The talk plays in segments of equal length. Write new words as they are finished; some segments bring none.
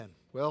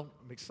Well,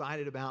 I'm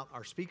excited about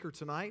our speaker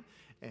tonight,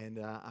 and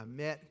I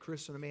met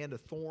Chris and Amanda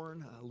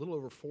Thorne a little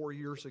over 4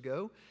 years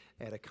ago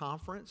at a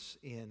conference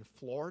in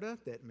Florida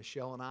that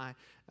Michelle and I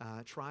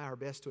try our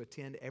best to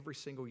attend every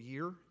single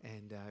year,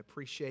 and I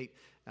appreciate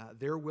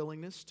their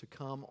willingness to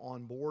come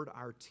on board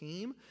our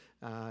team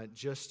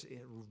just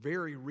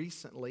very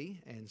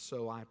recently, and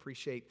so I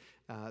appreciate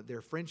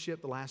their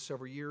friendship the last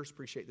several years,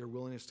 appreciate their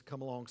willingness to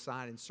come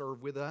alongside and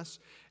serve with us,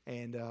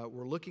 and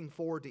we're looking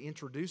forward to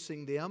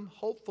introducing them,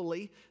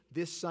 hopefully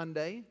this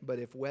Sunday, but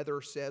if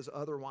weather says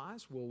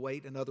otherwise, we'll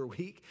wait another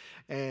week,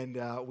 and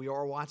we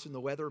are watching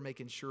the weather,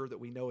 making sure that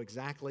we know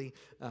exactly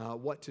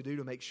what to do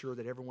to make sure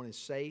that everyone is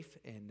safe,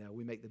 and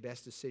we make the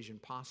best decision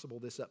possible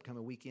this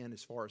upcoming weekend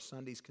as far as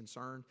Sunday's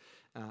concerned.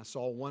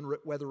 Saw one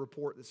weather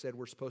report that said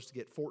we're supposed to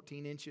get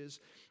 14 inches,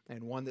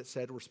 and one that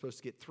said we're supposed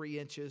to get 3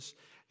 inches,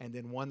 and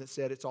then one that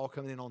said it's all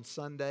coming in on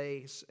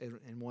Sundays,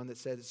 and one that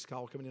said it's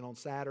all coming in on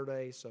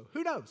Saturday. So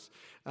who knows?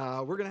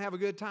 We're going to have a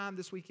good time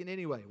this weekend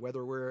anyway,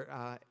 whether we're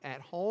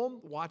at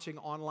home watching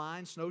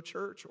online Snow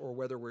Church or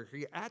whether we're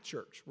here at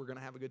church. We're going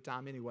to have a good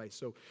time anyway.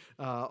 So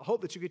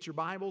hope that you get your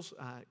Bibles.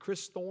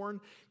 Chris Thorne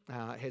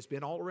has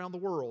been all around the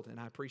world, and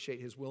I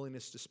appreciate his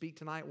willingness to speak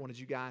tonight. Wanted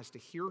you guys to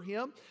hear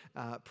him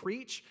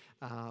preach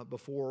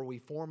before we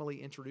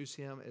formally introduce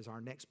him as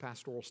our next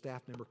pastoral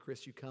staff member.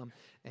 Chris, you come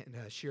and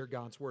share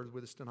God's word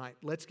with us tonight.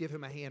 Let's give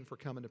him a hand for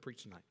coming to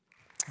preach tonight.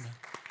 Amen.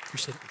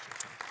 Appreciate it.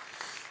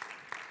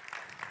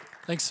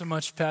 Thanks so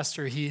much,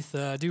 Pastor Heath.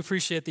 I do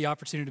appreciate the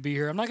opportunity to be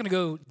here. I'm not going to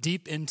go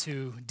deep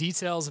into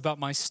details about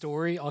my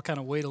story. I'll kind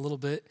of wait a little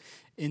bit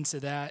into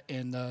that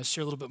and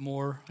share a little bit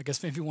more, I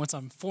guess maybe once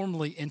I'm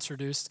formally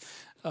introduced.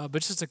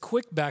 But just a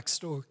quick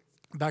backstory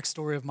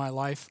of my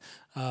life.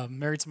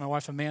 Married to my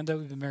wife, Amanda.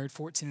 We've been married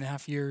 14 and a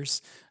half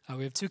years.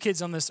 We have 2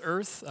 kids on this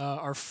earth.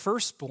 Our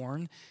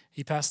firstborn,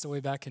 he passed away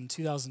back in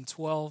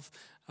 2012.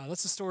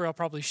 That's a story I'll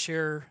probably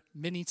share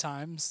many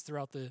times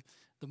throughout the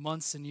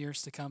months and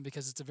years to come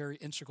because it's a very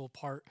integral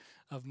part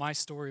of my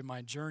story,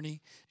 my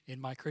journey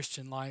in my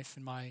Christian life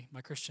and my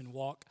Christian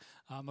walk.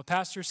 I'm a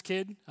pastor's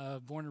kid,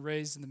 born and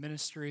raised in the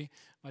ministry.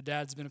 My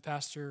dad's been a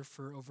pastor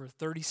for over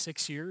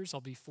 36 years. I'll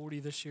be 40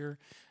 this year,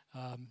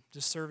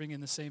 just serving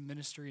in the same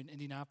ministry in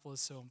Indianapolis,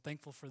 so I'm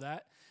thankful for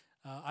that.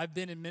 I've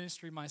been in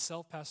ministry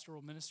myself,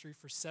 pastoral ministry,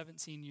 for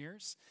 17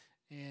 years.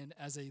 And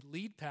as a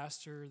lead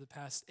pastor the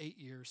past 8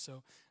 years.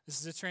 So this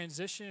is a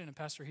transition, and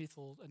Pastor Heath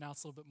will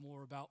announce a little bit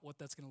more about what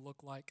that's going to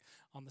look like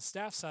on the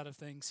staff side of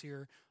things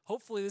here,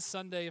 hopefully this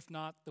Sunday, if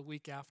not the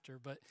week after.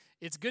 But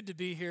it's good to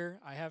be here.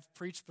 I have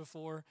preached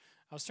before.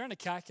 I was trying to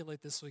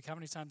calculate this week how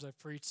many times I've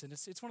preached, and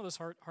it's one of those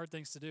hard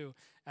things to do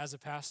as a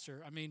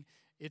pastor. I mean,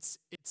 it's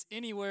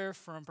anywhere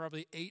from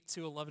probably 800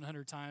 to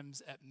 1,100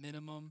 times at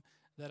minimum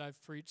that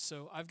I've preached.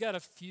 So I've got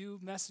a few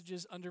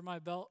messages under my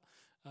belt.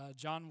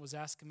 John was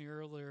asking me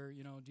earlier,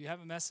 do you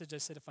have a message? I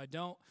said, if I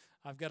don't,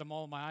 I've got them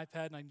all on my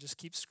iPad, and I can just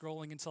keep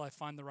scrolling until I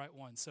find the right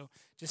one. So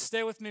just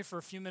stay with me for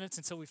a few minutes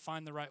until we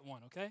find the right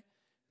one, okay?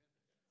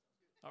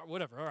 Or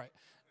whatever, all right.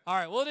 All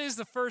right, well, it is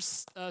the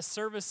first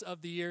service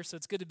of the year, so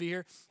it's good to be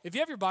here. If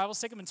you have your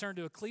Bibles, take them and turn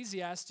to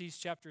Ecclesiastes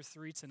chapter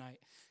 3 tonight.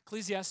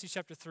 Ecclesiastes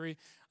chapter 3.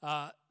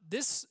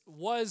 This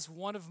was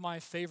one of my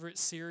favorite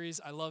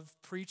series. I love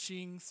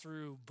preaching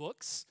through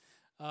books.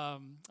 I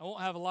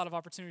won't have a lot of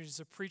opportunities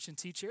to preach and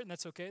teach here, and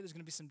that's okay. There's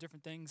going to be some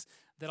different things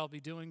that I'll be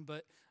doing,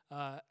 but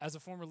as a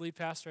former lead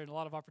pastor, I had a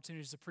lot of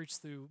opportunities to preach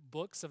through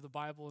books of the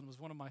Bible, and it was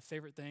one of my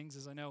favorite things,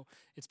 as I know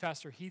it's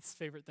Pastor Heath's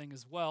favorite thing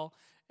as well.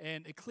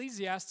 And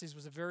Ecclesiastes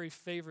was a very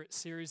favorite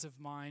series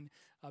of mine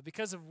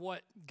because of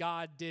what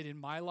God did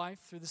in my life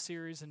through the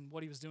series and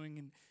what he was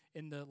doing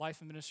in the life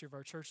and ministry of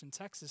our church in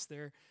Texas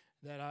there,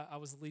 that I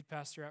was the lead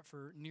pastor at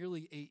for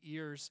nearly 8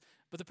 years.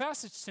 But the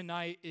passage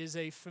tonight is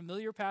a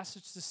familiar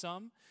passage to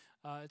some.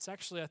 It's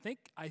actually, I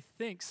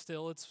think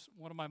still, it's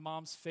one of my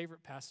mom's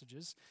favorite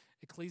passages,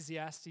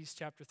 Ecclesiastes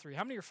chapter 3.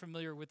 How many are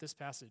familiar with this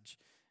passage?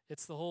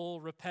 It's the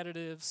whole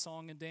repetitive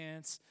song and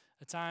dance,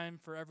 a time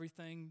for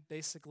everything,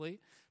 basically.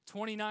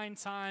 29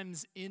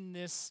 times in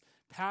this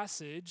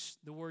passage,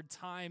 the word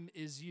time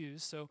is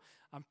used. So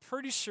I'm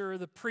pretty sure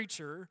the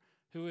preacher,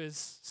 who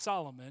is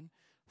Solomon,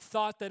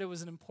 thought that it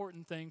was an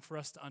important thing for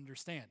us to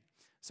understand.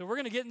 So we're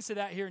going to get into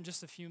that here in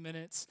just a few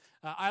minutes.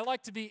 I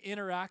like to be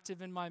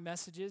interactive in my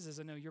messages, as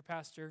I know your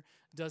pastor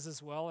does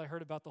as well. I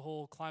heard about the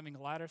whole climbing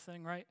a ladder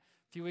thing, right?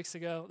 A few weeks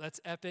ago. That's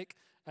epic.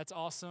 That's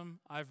awesome.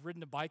 I've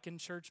ridden a bike in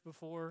church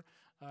before.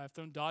 I've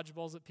thrown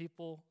dodgeballs at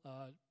people.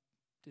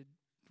 It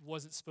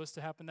wasn't supposed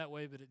to happen that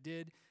way, but it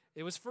did.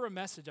 It was for a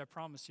message, I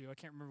promise you. I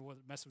can't remember what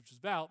the message was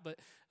about, but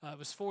it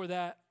was for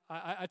that.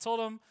 I told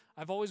him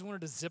I've always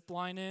wanted to zip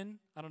line in.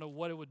 I don't know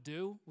what it would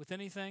do with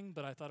anything,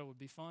 but I thought it would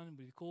be fun. It would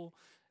be cool.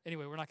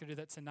 Anyway, we're not going to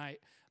do that tonight.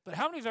 But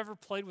how many have ever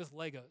played with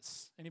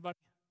Legos? Anybody?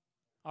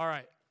 All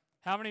right.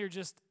 How many are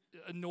just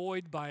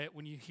annoyed by it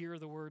when you hear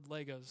the word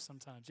Legos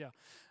sometimes? Yeah.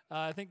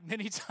 I think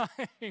many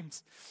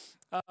times.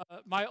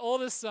 My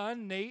oldest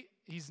son, Nate,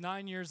 he's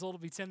 9 years old.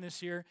 He'll be 10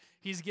 this year.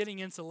 He's getting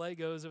into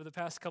Legos over the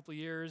past couple of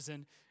years,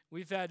 and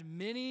we've had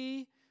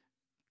many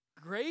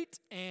great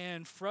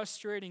and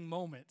frustrating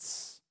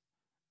moments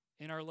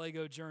in our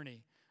Lego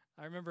journey.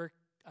 I remember,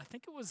 I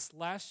think it was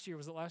last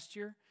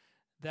year,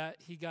 that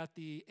he got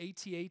the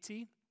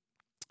AT-AT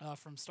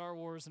from Star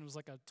Wars, and it was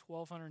like a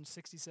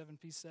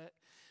 1,267-piece set.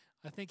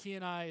 I think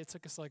it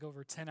took us like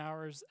over 10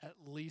 hours at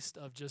least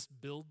of just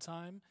build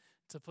time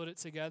to put it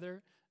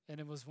together, and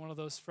it was one of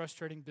those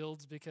frustrating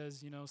builds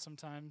because,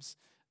 sometimes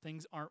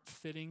things aren't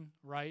fitting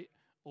right,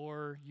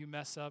 or you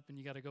mess up and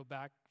you got to go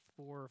back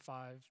 4 or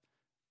 5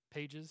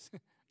 pages,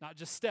 not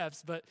just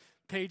steps, but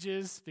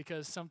pages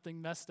because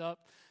something messed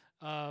up.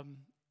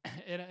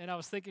 And I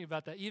was thinking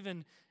about that.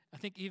 I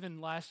think even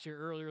last year,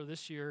 earlier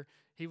this year,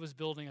 he was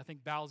building, I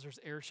think, Bowser's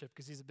airship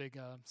because he's a big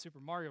Super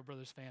Mario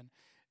Brothers fan.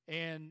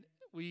 And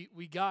we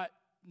got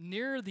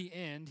near the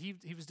end.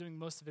 He was doing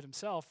most of it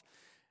himself.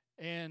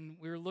 And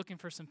we were looking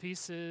for some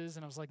pieces.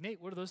 And I was like,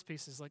 Nate, what are those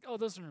pieces? Like, oh,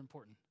 those aren't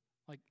important.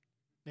 Like,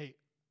 Nate,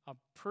 I'm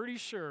pretty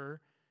sure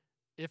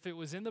if it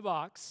was in the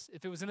box,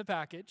 if it was in the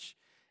package,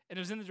 and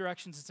it was in the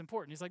directions, it's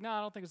important. He's like, no,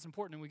 I don't think it's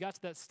important. And we got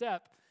to that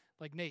step,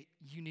 like, Nate,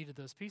 you needed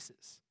those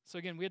pieces. So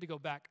again, we had to go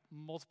back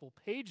multiple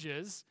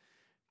pages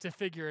to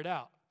figure it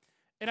out.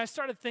 And I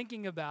started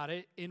thinking about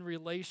it in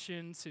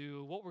relation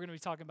to what we're going to be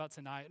talking about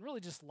tonight, and really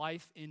just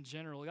life in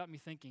general. It got me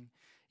thinking.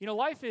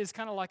 Life is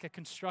kind of like a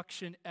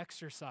construction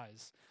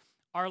exercise.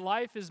 Our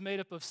life is made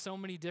up of so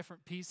many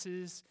different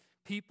pieces,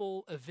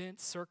 people,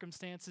 events,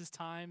 circumstances,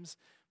 times,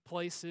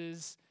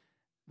 places,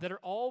 that are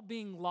all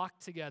being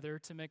locked together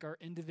to make our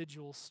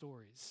individual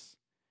stories.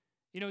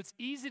 It's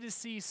easy to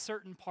see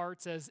certain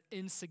parts as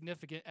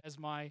insignificant, as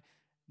my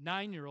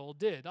 9-year-old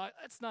did.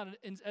 That's not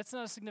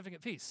a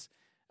significant piece.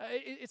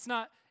 It's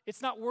not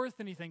worth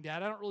anything,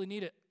 Dad. I don't really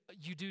need it.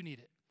 You do need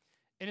it.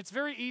 And it's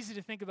very easy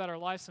to think about our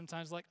life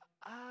sometimes like,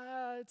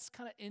 it's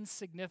kind of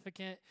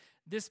insignificant.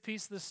 This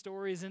piece of the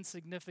story is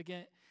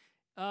insignificant.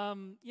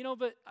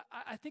 But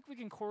I think we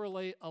can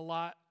correlate a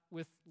lot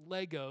with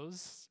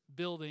Legos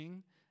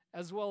building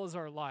as well as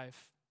our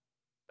life.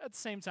 At the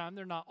same time,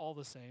 they're not all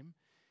the same.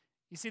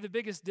 You see, the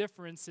biggest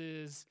difference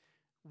is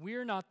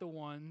we're not the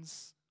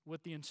ones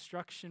with the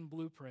instruction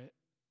blueprint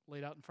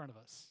laid out in front of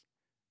us.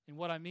 And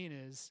what I mean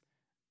is,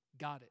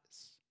 God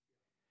is.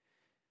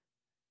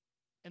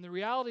 And the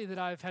reality that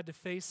I've had to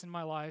face in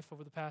my life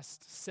over the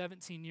past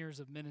 17 years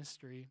of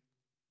ministry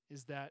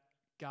is that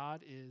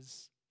God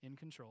is in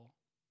control.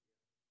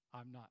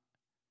 I'm not.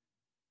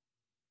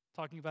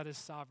 Talking about his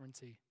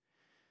sovereignty.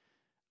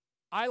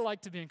 I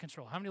like to be in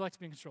control. How many like to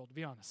be in control, to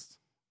be honest?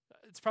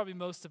 It's probably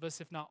most of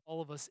us, if not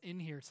all of us, in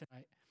here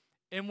tonight.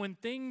 And when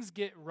things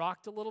get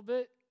rocked a little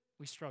bit,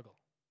 we struggle.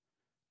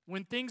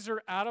 When things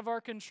are out of our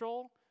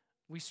control,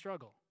 we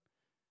struggle.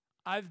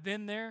 I've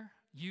been there.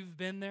 You've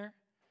been there.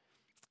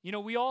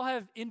 We all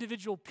have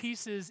individual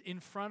pieces in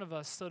front of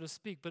us, so to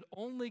speak, but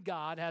only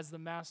God has the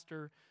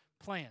master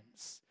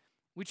plans.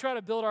 We try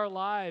to build our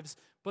lives,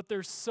 but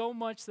there's so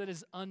much that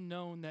is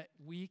unknown that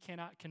we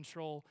cannot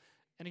control.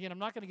 And again, I'm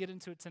not going to get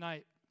into it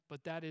tonight,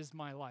 but that is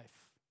my life.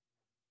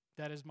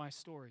 That is my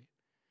story.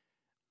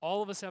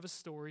 All of us have a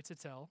story to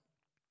tell,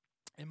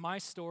 and my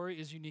story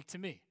is unique to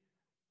me.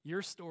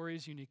 Your story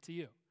is unique to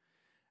you.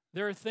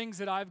 There are things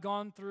that I've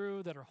gone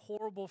through that are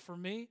horrible for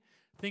me,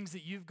 things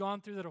that you've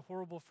gone through that are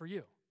horrible for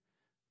you.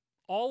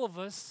 All of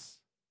us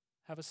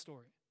have a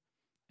story.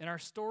 And our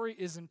story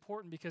is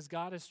important because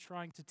God is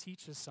trying to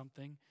teach us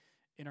something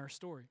in our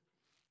story.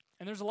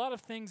 And there's a lot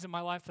of things in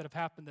my life that have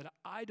happened that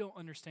I don't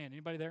understand.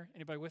 Anybody there?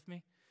 Anybody with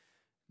me?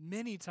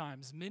 Many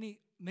times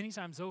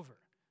over.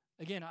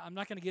 Again, I'm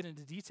not going to get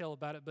into detail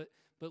about it, but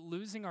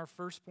losing our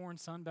firstborn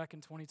son back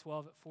in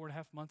 2012 at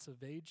 4.5 months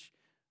of age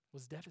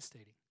was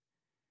devastating.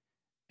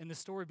 And the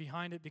story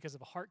behind it, because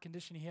of a heart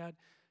condition he had,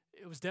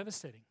 it was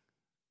devastating.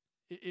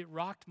 It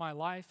rocked my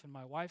life and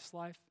my wife's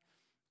life,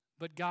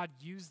 but God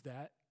used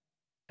that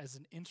as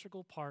an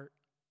integral part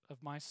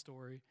of my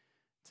story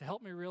to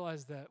help me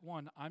realize that,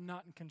 one, I'm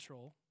not in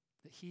control,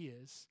 that he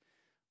is,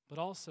 but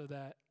also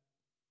that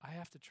I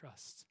have to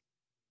trust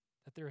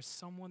that there is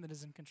someone that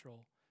is in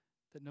control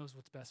that knows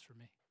what's best for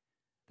me,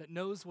 that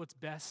knows what's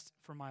best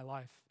for my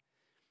life.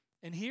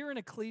 And here in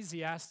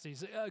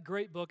Ecclesiastes, a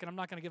great book, and I'm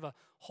not going to give a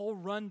whole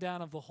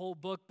rundown of the whole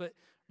book, but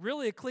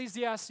really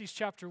Ecclesiastes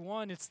chapter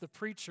 1, it's the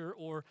preacher,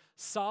 or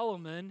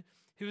Solomon,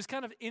 who is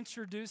kind of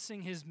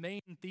introducing his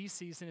main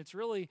theses, and it's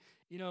really,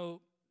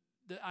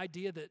 the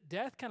idea that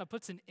death kind of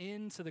puts an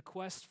end to the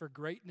quest for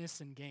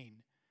greatness and gain.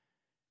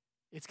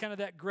 It's kind of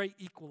that great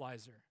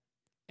equalizer.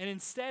 And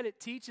instead it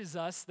teaches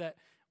us that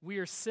we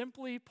are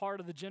simply part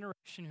of the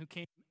generation who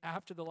came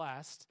after the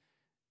last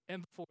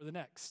and before the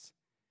next.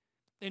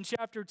 In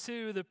chapter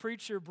 2, the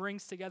preacher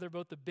brings together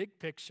both the big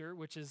picture,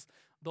 which is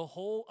the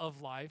whole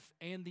of life,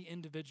 and the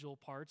individual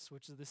parts,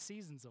 which are the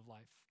seasons of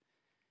life.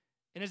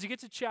 And as you get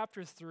to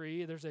chapter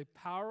 3, there's a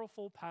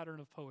powerful pattern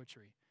of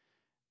poetry.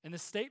 And the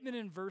statement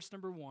in verse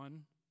number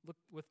 1, look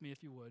with me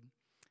if you would,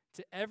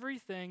 to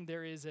everything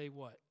there is a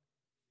what?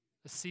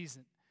 A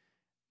season.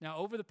 Now,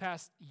 over the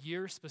past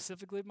year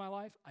specifically of my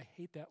life, I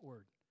hate that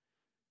word.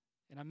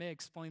 And I may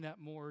explain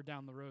that more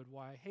down the road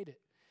why I hate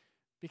it.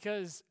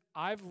 Because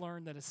I've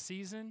learned that a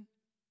season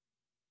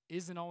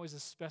isn't always a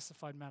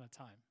specified amount of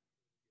time.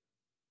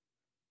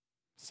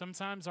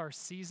 Sometimes our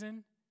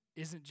season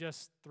isn't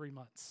just 3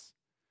 months.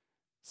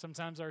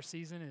 Sometimes our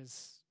season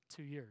is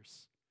 2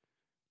 years.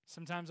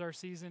 Sometimes our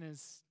season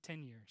is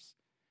 10 years.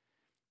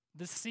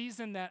 The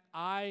season that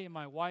I and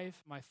my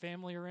wife, my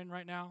family are in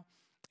right now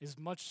is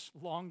much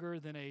longer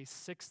than a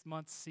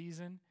 6-month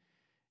season.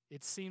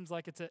 It seems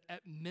like it's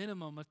at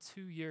minimum a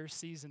 2-year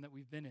season that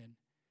we've been in.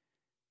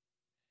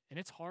 And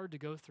it's hard to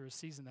go through a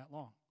season that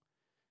long.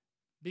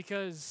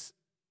 Because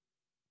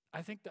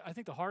I think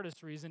the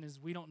hardest reason is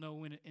we don't know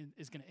when it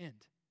is going to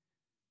end,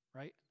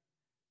 right?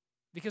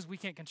 Because we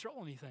can't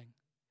control anything.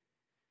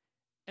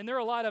 And there are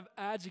a lot of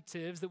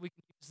adjectives that we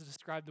can use to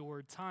describe the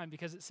word time,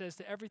 because it says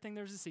to everything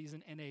there's a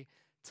season and a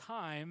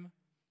time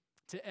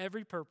to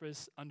every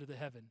purpose under the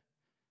heaven.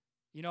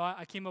 You know,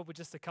 I came up with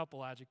just a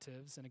couple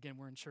adjectives, and again,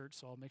 we're in church,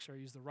 so I'll make sure I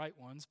use the right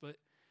ones, but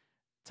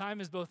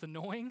time is both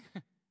annoying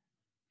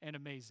and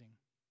amazing,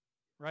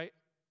 right?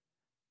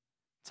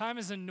 Time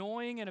is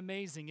annoying and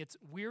amazing. It's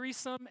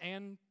wearisome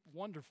and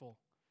wonderful.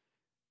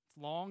 It's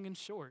long and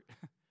short.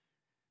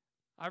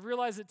 I've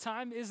realized that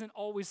time isn't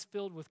always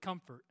filled with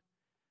comfort.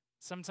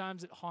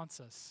 Sometimes it haunts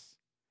us.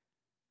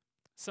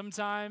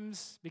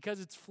 Sometimes, because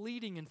it's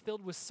fleeting and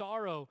filled with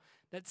sorrow,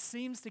 that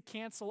seems to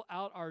cancel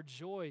out our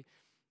joy.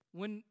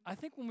 I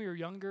think when we were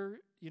younger,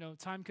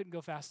 time couldn't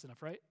go fast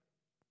enough, right?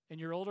 And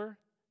you're older,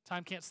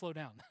 time can't slow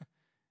down.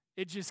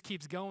 It just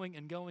keeps going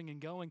and going and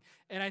going.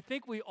 And I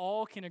think we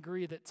all can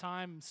agree that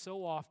time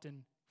so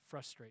often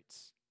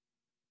frustrates,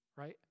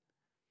 right?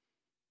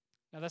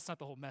 Now, that's not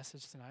the whole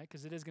message tonight,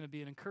 because it is going to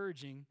be an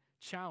encouraging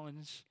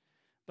challenge.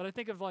 But I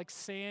think of like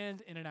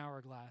sand in an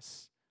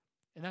hourglass,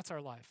 and that's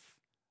our life.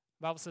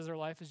 The Bible says our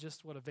life is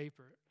just a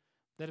vapor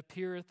that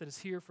appeareth, that is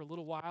here for a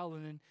little while,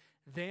 and then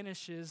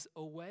vanishes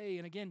away.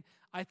 And again,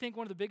 I think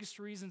one of the biggest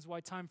reasons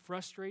why time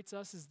frustrates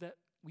us is that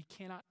we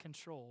cannot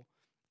control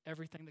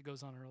everything that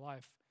goes on in our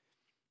life.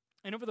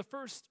 And over the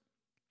first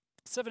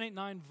 7, 8,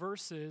 9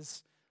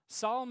 verses,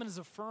 Solomon is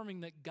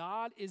affirming that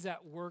God is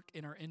at work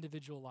in our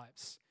individual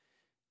lives,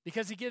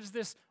 because he gives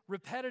this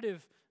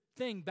repetitive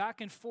thing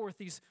back and forth,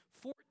 these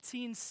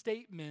 14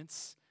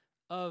 statements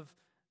of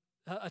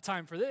a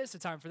time for this, a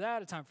time for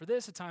that, a time for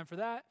this, a time for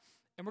that.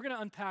 And we're going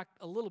to unpack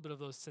a little bit of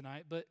those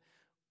tonight. But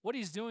what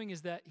he's doing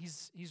is that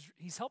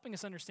he's helping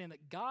us understand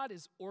that God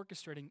is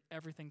orchestrating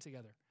everything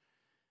together.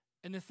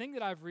 And the thing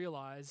that I've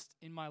realized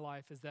in my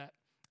life is that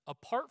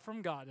apart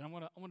from God, and I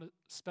want to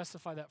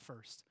specify that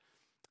first,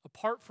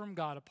 apart from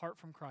God, apart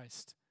from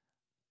Christ,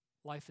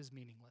 life is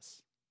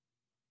meaningless,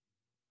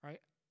 right?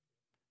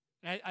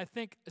 And I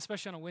think,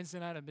 especially on a Wednesday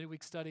night, a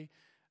midweek study,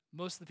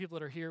 most of the people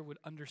that are here would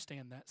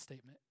understand that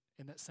statement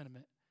and that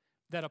sentiment,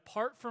 that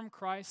apart from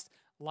Christ,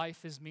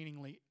 life is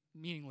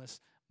meaningless.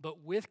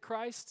 But with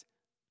Christ,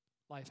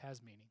 life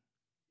has meaning,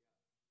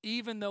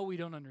 even though we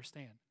don't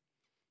understand.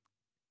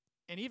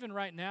 And even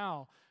right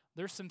now,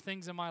 there's some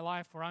things in my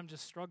life where I'm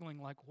just struggling,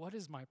 like, what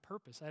is my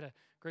purpose? I had a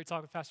great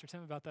talk with Pastor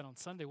Tim about that on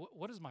Sunday.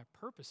 What is my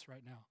purpose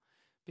right now?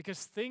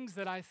 Because things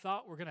that I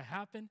thought were going to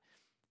happen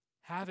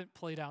haven't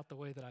played out the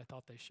way that I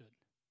thought they should.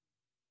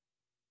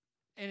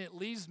 And it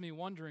leaves me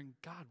wondering,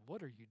 God,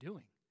 what are you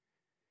doing?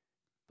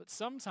 But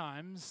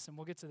sometimes, and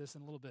we'll get to this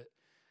in a little bit,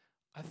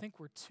 I think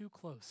we're too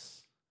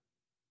close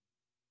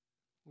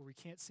where we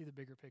can't see the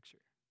bigger picture.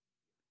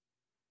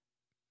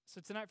 So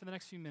tonight, for the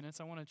next few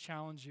minutes, I want to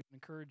challenge you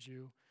and encourage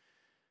you.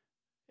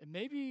 And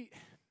maybe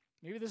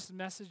this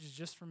message is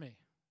just for me.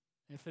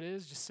 And if it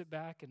is, just sit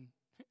back and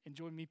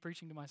enjoy me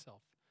preaching to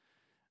myself.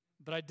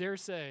 But I dare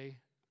say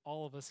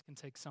all of us can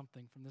take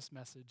something from this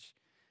message.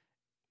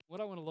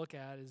 What I want to look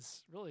at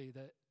is really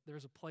that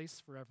there's a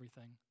place for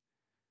everything.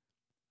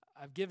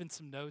 I've given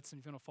some notes, and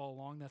if you want to follow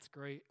along, that's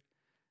great.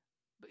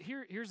 But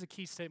here's a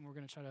key statement we're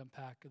going to try to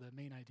unpack, the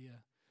main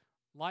idea.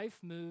 Life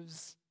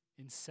moves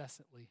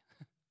incessantly.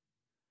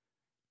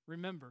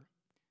 Remember,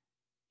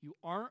 you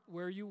aren't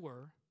where you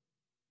were.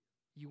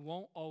 You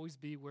won't always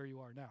be where you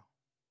are now.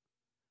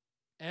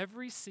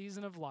 Every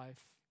season of life,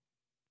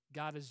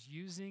 God is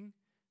using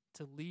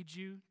to lead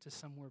you to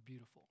somewhere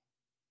beautiful,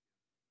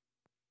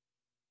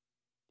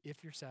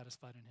 if you're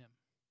satisfied in Him.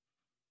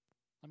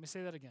 Let me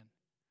say that again,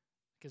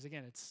 because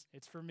again,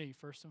 it's for me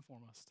first and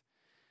foremost.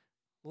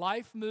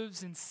 Life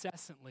moves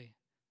incessantly.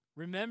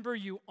 Remember,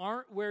 you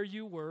aren't where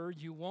you were.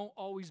 You won't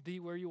always be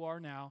where you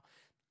are now.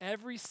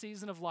 Every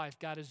season of life,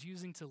 God is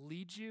using to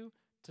lead you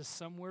to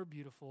somewhere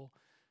beautiful,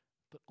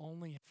 but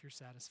only if you're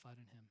satisfied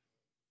in Him.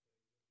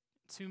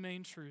 2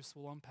 main truths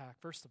we'll unpack.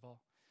 First of all,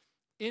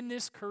 in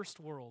this cursed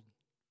world,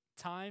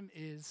 time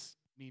is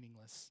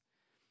meaningless.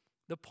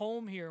 The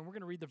poem here, and we're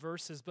going to read the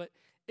verses, but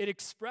it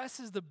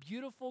expresses the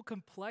beautiful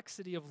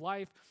complexity of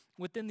life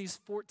within these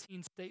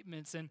 14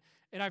 statements. And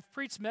I've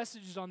preached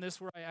messages on this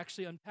where I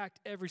actually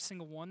unpacked every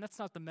single one. That's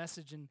not the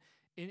message in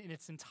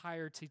its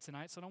entirety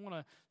tonight, so I don't want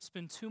to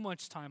spend too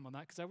much time on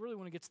that because I really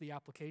want to get to the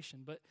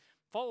application. But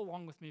follow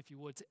along with me if you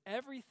would. To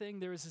everything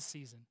there is a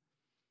season,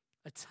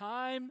 a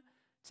time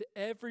to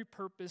every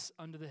purpose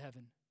under the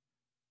heaven,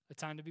 a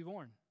time to be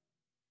born,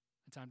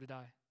 a time to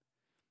die,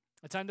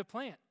 a time to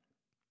plant,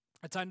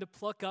 a time to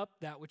pluck up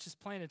that which is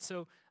planted.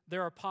 So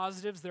there are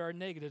positives, there are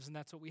negatives, and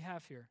that's what we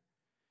have here.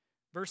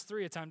 Verse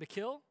 3, a time to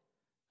kill,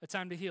 a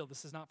time to heal.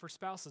 This is not for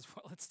spouses.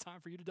 Well, it's time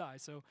for you to die.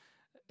 So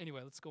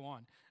anyway, let's go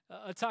on.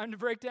 A time to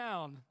break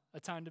down, a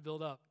time to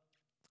build up,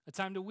 a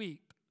time to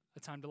weep, a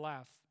time to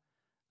laugh,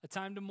 a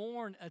time to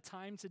mourn, a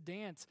time to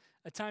dance,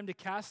 a time to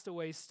cast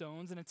away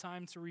stones, and a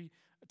time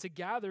to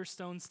gather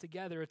stones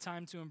together, a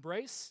time to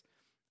embrace,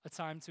 a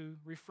time to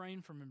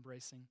refrain from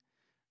embracing,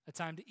 a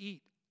time to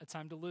eat, a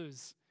time to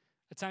lose,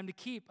 a time to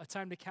keep, a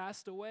time to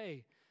cast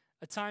away,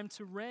 a time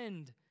to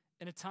rend,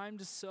 and a time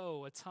to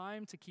sow, a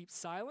time to keep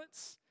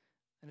silence,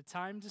 and a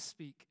time to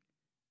speak,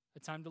 a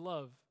time to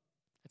love,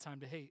 a time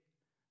to hate,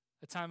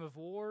 a time of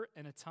war,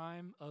 and a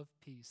time of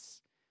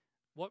peace.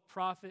 What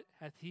profit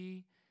hath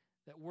he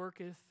that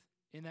worketh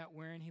in that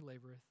wherein he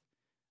laboreth?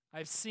 I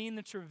have seen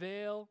the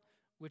travail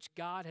which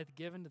God hath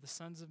given to the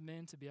sons of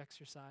men to be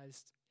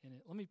exercised in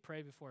it. Let me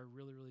pray before I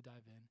really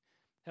dive in.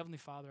 Heavenly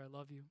Father, I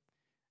love you.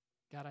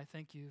 God, I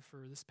thank you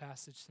for this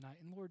passage tonight.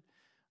 And Lord,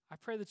 I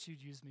pray that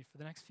you'd use me for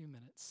the next few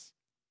minutes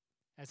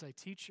as I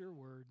teach your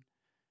word.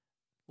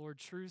 Lord,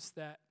 truths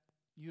that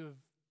you have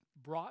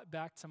brought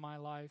back to my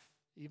life,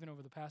 even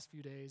over the past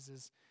few days,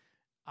 as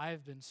I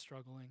have been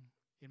struggling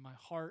in my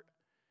heart,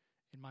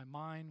 in my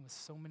mind with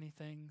so many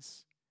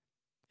things.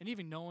 And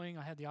even knowing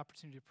I had the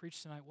opportunity to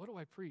preach tonight, what do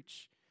I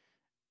preach?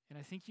 And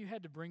I think you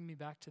had to bring me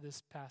back to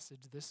this passage,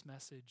 this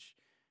message,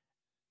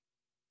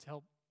 to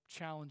help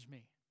challenge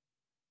me,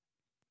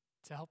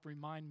 to help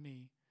remind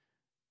me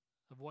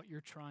of what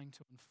you're trying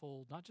to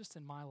unfold, not just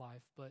in my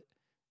life, but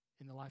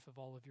in the life of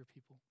all of your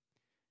people.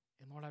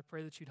 And Lord, I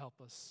pray that you'd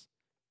help us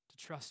to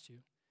trust you.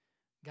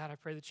 God, I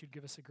pray that you'd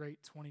give us a great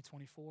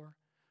 2024.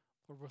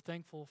 Lord, we're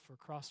thankful for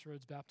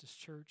Crossroads Baptist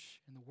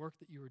Church and the work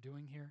that you are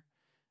doing here.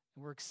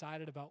 And we're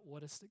excited about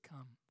what is to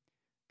come.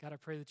 God, I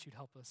pray that you'd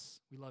help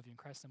us. We love you. In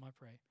Christ's name I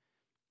pray.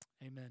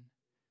 Amen.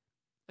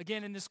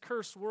 Again, in this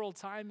cursed world,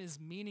 time is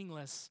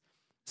meaningless.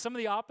 Some of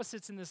the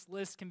opposites in this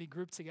list can be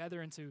grouped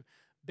together into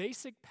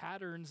basic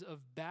patterns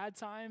of bad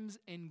times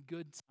and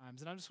good times.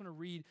 And I just want to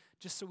read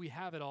just so we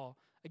have it all.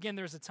 Again,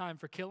 there's a time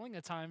for killing,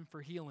 a time for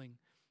healing,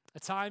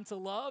 a time to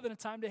love and a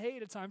time to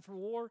hate, a time for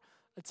war,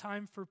 a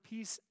time for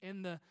peace.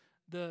 And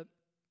the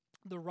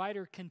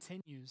writer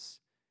continues.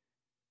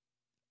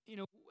 You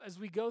know, as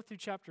we go through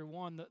chapter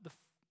 1,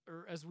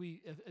 as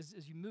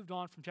you moved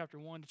on from chapter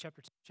 1 to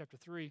chapter 2, chapter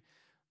 3,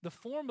 the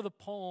form of the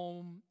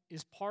poem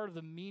is part of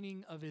the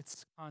meaning of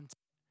its content,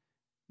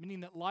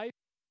 meaning that life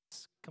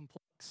is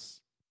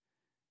complex.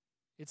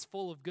 It's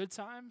full of good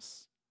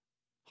times,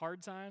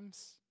 hard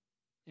times,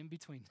 in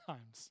between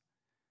times,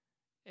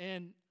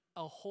 and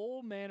a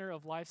whole manner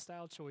of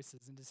lifestyle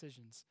choices and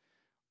decisions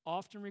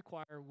often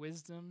require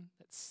wisdom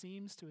that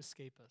seems to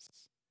escape us.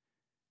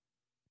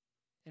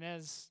 And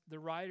as the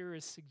writer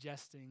is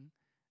suggesting,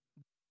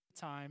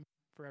 time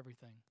for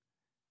everything,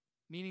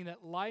 meaning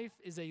that life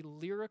is a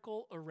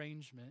lyrical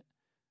arrangement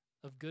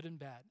of good and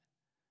bad,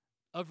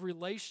 of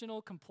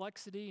relational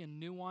complexity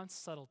and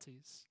nuanced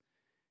subtleties.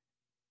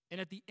 And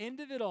at the end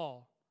of it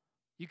all,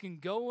 you can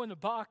go in a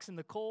box in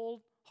the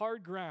cold,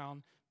 hard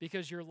ground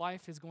because your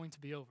life is going to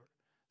be over.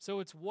 So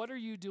it's what are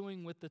you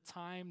doing with the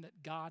time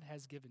that God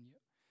has given you?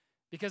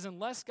 Because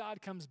unless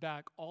God comes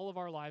back, all of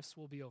our lives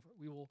will be over.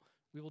 We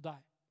will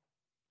die.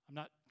 I'm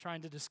not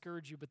trying to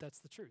discourage you, but that's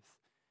the truth.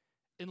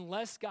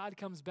 Unless God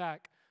comes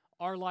back,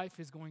 our life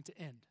is going to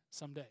end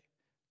someday.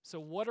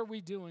 So what are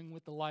we doing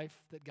with the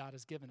life that God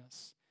has given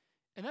us?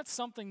 And that's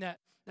something that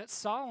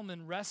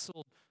Solomon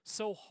wrestled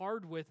so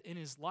hard with in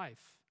his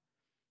life.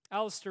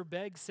 Alistair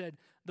Begg said,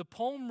 the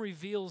poem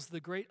reveals the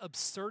great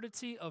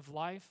absurdity of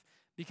life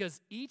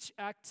because each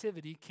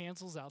activity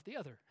cancels out the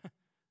other.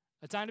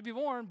 A time to be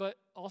born, but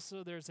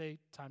also there's a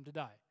time to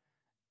die.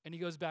 And he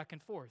goes back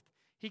and forth.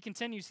 He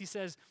continues, he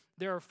says,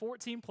 there are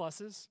 14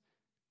 pluses,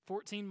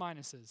 14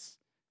 minuses.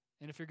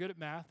 And if you're good at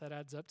math, that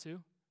adds up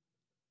to?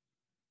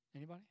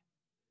 Anybody?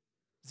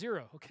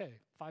 0. Okay,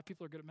 5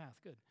 people are good at math.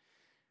 Good.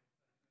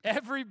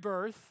 Every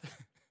birth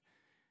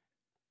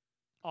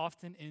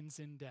often ends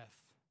in death.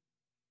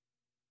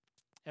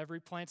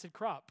 Every planted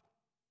crop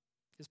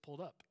is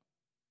pulled up.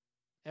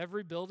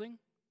 Every building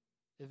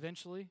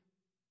eventually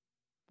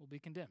will be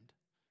condemned.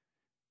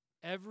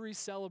 Every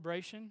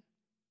celebration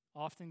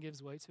often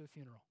gives way to a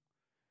funeral.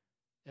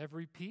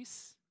 Every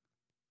peace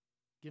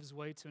gives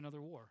way to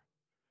another war.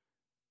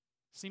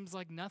 Seems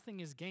like nothing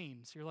is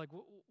gained. So you're like,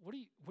 what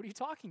are you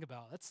talking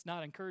about? That's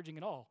not encouraging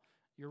at all.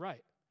 You're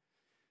right.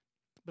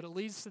 But it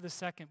leads to the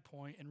second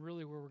point, and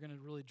really where we're going to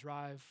really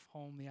drive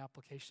home the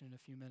application in a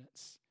few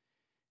minutes.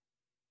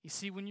 You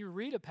see, when you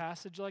read a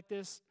passage like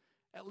this,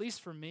 at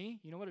least for me,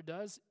 you know what it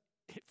does?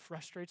 It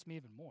frustrates me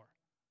even more.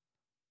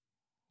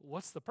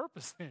 What's the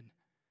purpose then?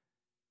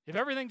 If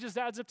everything just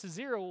adds up to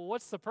 0, well,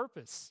 what's the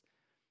purpose?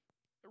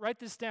 Write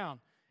this down.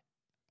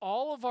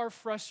 All of our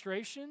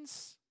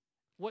frustrations,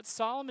 what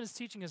Solomon is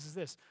teaching us is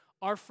this.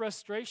 Our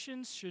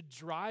frustrations should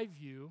drive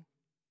you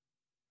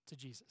to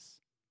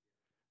Jesus.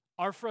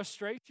 Our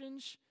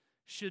frustrations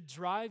should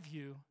drive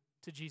you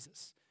to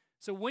Jesus.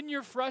 So when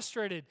you're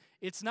frustrated,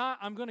 it's not,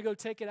 I'm going to go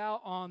take it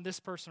out on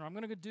this person, or I'm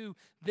going to go do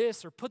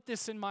this or put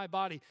this in my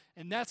body,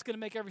 and that's going to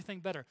make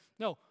everything better.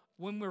 No,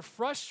 when we're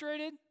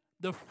frustrated,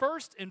 the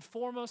first and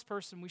foremost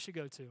person we should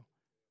go to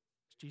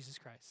is Jesus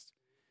Christ.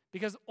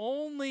 Because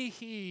only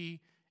He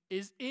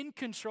is in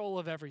control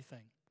of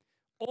everything.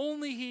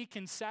 Only He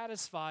can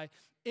satisfy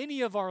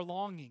any of our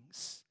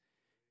longings.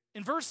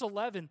 In verse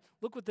 11,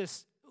 look at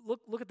this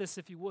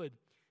if you would.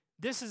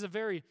 This is a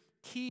very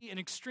key and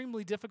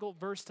extremely difficult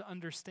verse to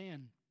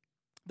understand.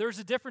 There's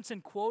a difference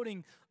in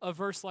quoting a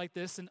verse like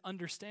this and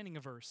understanding a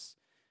verse.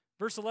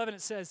 Verse 11,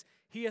 it says,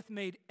 He hath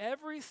made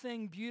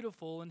everything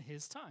beautiful in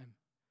His time.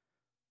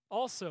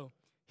 Also,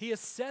 He has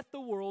set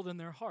the world in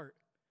their heart,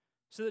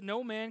 so that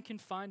no man can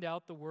find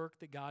out the work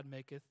that God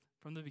maketh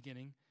from the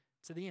beginning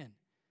to the end.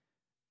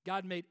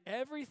 God made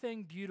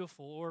everything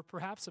beautiful, or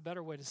perhaps a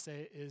better way to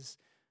say it is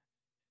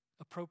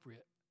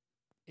appropriate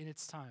in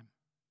its time.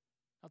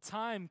 Now,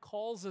 time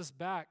calls us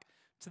back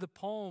to the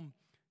poem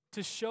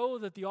to show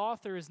that the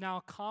author is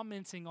now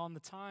commenting on the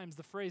times.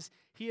 The phrase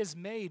He has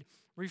made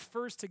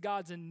refers to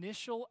God's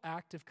initial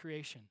act of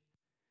creation,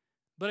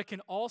 but it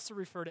can also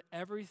refer to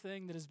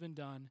everything that has been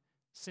done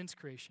since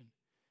creation.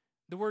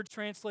 The word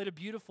translated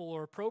beautiful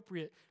or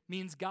appropriate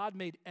means God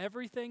made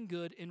everything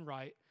good and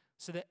right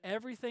so that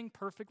everything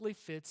perfectly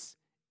fits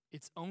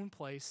its own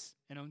place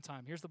and own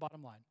time. Here's the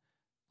bottom line.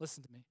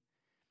 Listen to me.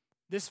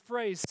 This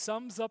phrase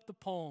sums up the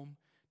poem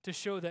to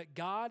show that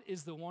God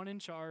is the one in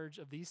charge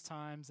of these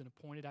times and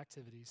appointed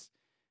activities,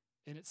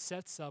 and it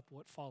sets up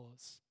what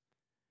follows.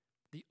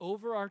 The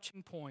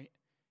overarching point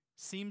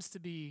seems to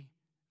be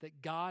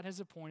that God has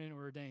appointed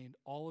or ordained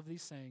all of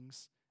these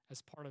things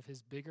as part of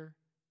His bigger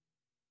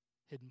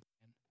hidden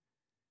plan.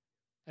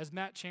 As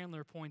Matt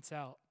Chandler points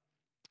out,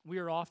 we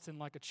are often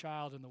like a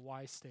child in the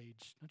why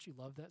stage. Don't you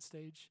love that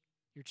stage?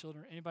 Your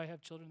children, anybody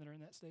have children that are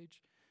in that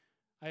stage?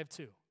 I have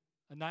two,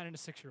 a 9 and a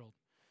 6-year-old.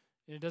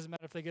 And it doesn't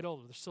matter if they get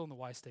older, they're still in the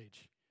why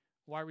stage.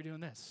 Why are we doing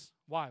this?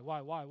 Why?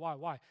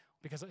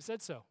 Because I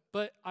said so.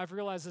 But I've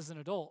realized as an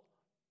adult,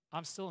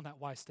 I'm still in that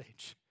why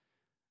stage.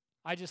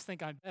 I just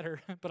think I'm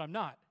better, but I'm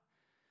not.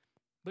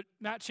 But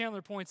Matt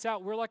Chandler points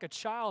out we're like a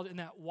child in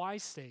that why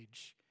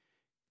stage.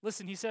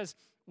 Listen, he says,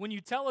 when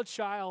you tell a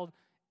child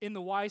in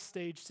the why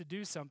stage to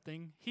do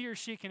something, he or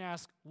she can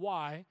ask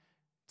why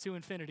to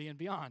infinity and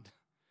beyond.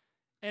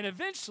 And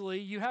eventually,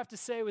 you have to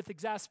say with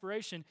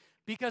exasperation,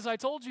 because I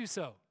told you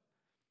so.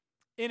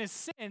 In a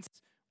sense,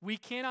 we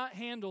cannot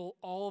handle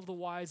all of the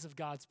whys of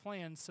God's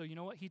plan. So you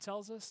know what he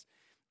tells us?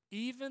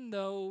 Even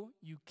though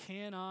you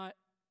cannot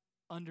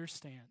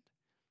understand,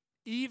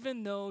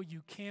 even though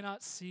you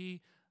cannot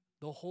see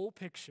the whole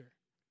picture,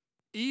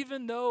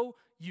 even though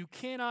you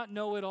cannot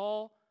know it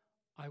all,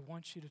 I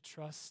want you to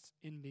trust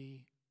in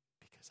me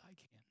because I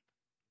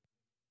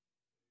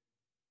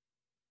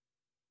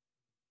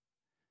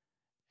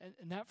can.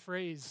 And that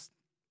phrase,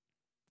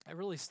 it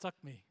really stuck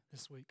me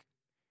this week.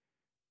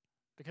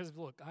 Because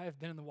look, I have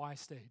been in the why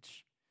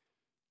stage.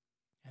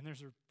 And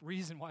there's a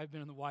reason why I've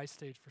been in the why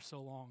stage for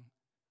so long.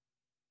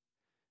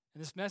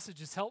 And this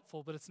message is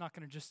helpful, but it's not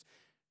going to just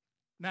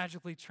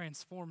magically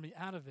transform me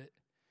out of it.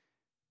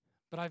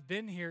 But I've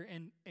been here,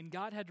 and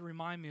God had to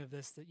remind me of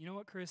this, that you know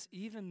what, Chris,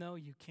 even though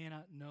you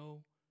cannot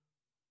know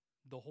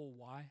the whole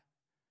why,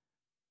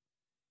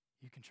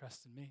 you can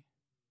trust in me.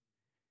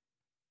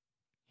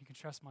 You can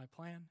trust my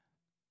plan.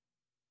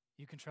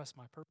 You can trust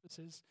my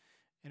purposes.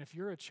 And if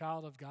you're a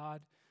child of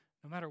God,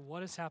 no matter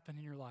what has happened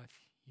in your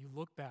life, you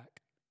look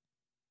back,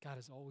 God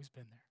has always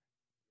been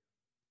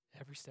there.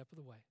 Every step of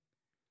the way.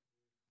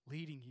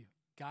 Leading you,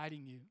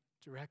 guiding you,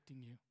 directing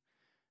you,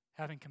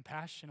 having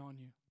compassion on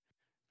you,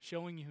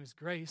 showing you His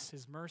grace,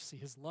 His mercy,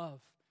 His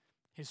love,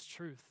 His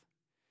truth.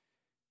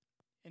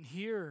 And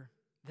here,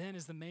 then,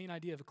 is the main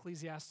idea of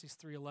Ecclesiastes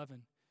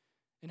 3:11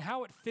 and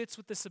how it fits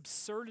with this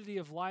absurdity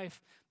of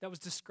life that was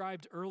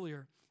described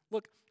earlier.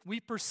 Look, we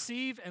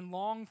perceive and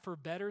long for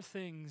better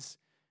things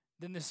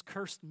than this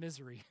cursed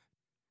misery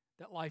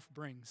that life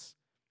brings.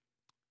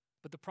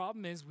 But the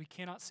problem is we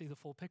cannot see the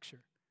full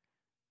picture.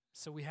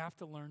 So we have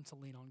to learn to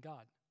lean on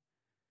God.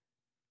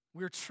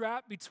 We're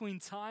trapped between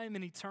time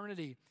and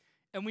eternity,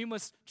 and we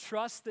must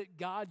trust that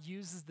God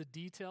uses the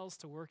details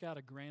to work out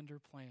a grander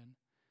plan.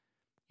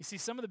 You see,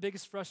 some of the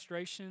biggest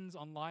frustrations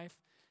on life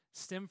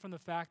stem from the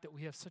fact that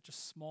we have such a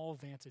small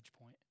vantage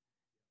point,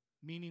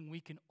 meaning we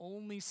can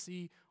only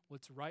see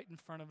what's right in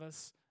front of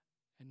us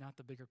and not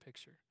the bigger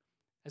picture.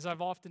 As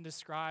I've often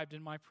described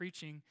in my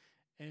preaching,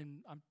 and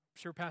I'm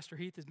sure Pastor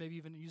Heath has maybe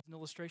even used an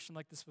illustration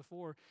like this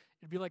before,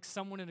 it'd be like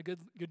someone in a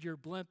Goodyear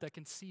blimp that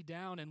can see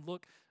down and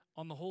look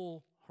on the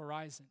whole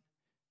horizon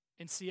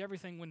and see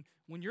everything.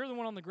 When you're the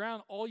one on the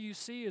ground, all you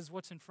see is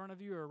what's in front of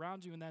you or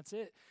around you, and that's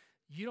it.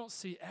 You don't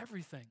see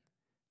everything.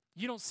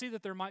 You don't see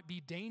that there might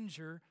be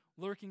danger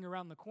lurking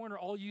around the corner.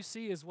 All you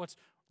see is what's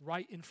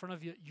right in front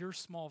of you, your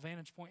small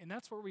vantage point. And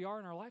that's where we are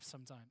in our life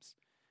sometimes.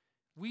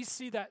 We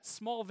see that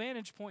small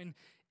vantage point, and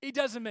it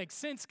doesn't make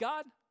sense,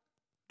 God.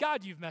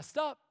 God, you've messed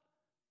up.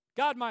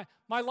 God, my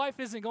life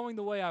isn't going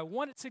the way I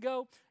want it to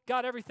go.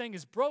 God, everything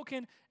is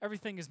broken.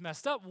 Everything is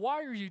messed up.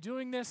 Why are you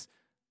doing this?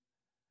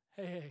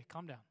 Hey,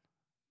 calm down.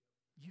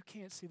 You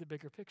can't see the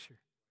bigger picture.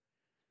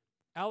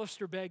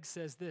 Alistair Begg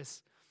says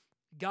this: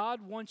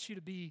 God wants you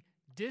to be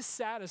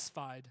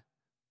dissatisfied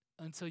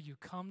until you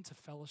come to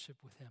fellowship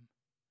with him.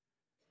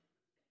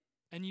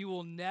 And you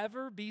will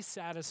never be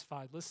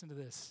satisfied, listen to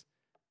this,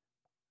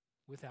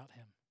 without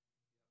him.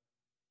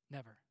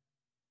 Never.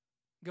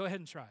 Go ahead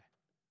and try.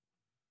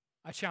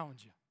 I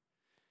challenge you.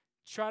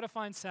 Try to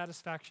find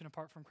satisfaction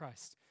apart from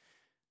Christ.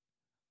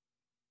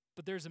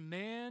 But there's a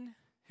man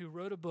who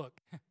wrote a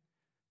book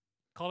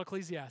called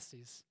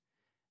Ecclesiastes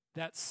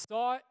that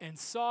sought and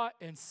sought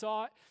and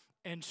sought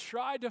and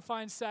tried to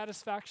find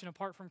satisfaction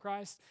apart from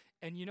Christ.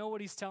 And you know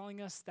what he's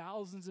telling us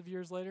thousands of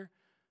years later?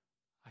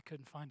 I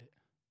couldn't find it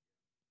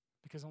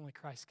because only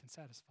Christ can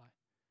satisfy.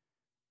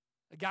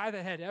 A guy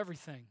that had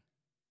everything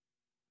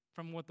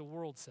from what the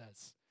world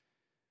says.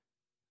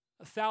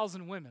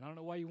 1,000 women. I don't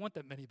know why you want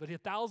that many, but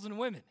 1,000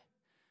 women.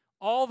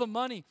 All the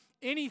money,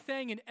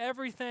 anything and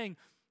everything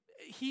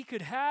he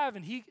could have,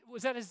 and he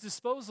was at his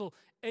disposal,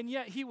 and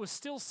yet he was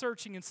still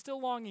searching and still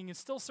longing and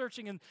still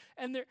searching, and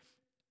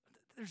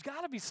there's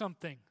got to be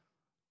something.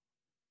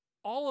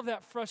 All of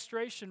that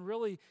frustration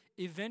really,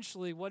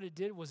 eventually, what it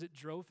did was it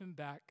drove him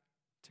back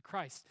to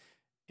Christ,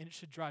 and it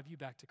should drive you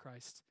back to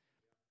Christ.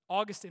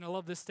 Augustine, I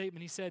love this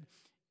statement. He said,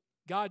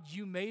 God,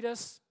 you made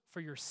us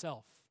for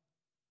yourself.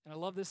 And I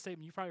love this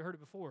statement. You've probably heard it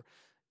before.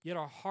 Yet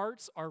our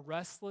hearts are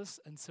restless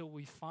until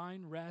we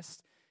find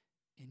rest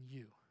in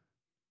you.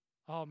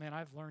 Oh, man,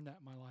 I've learned that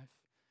in my life.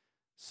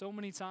 So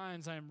many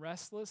times I am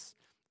restless,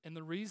 and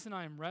the reason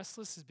I am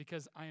restless is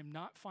because I am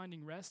not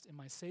finding rest in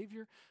my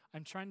Savior.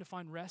 I'm trying to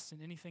find rest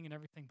in anything and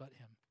everything but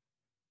him.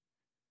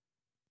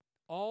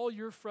 All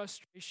your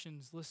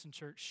frustrations, listen,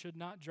 church, should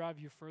not drive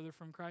you further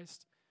from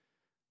Christ.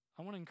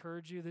 I want to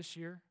encourage you this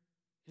year.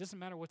 It doesn't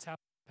matter what's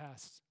happened in the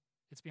past.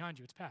 It's behind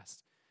you. It's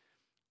past.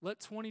 Let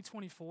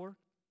 2024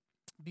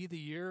 be the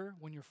year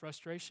when your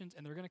frustrations,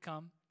 and they're going to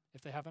come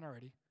if they haven't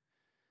already,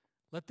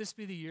 let this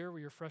be the year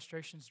where your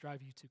frustrations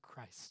drive you to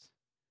Christ,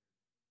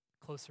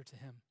 closer to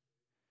him.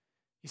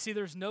 You see,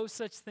 there's no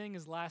such thing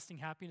as lasting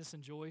happiness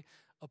and joy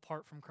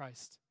apart from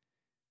Christ.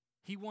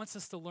 He wants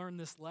us to learn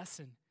this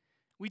lesson.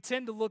 We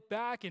tend to look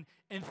back and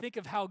think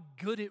of how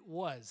good it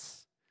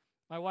was.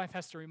 My wife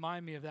has to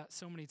remind me of that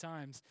so many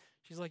times.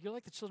 She's like, you're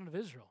like the children of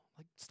Israel.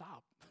 Like,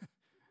 stop.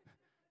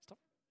 Stop,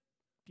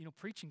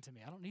 preaching to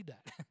me. I don't need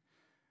that.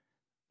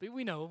 But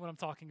we know what I'm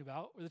talking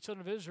about. Where the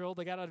children of Israel,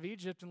 they got out of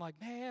Egypt and like,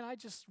 man, I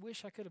just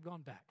wish I could have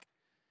gone back.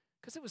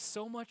 Because it was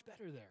so much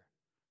better there.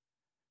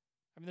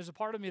 I mean, there's a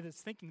part of me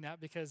that's thinking that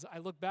because I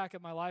look back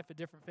at my life at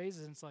different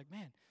phases and it's like,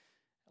 man,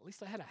 at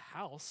least I had a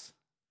house,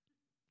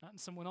 not in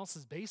someone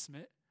else's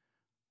basement.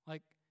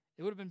 Like,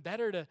 it would have been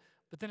better to,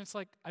 but then it's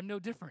like, I'm no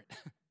different.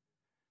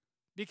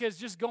 Because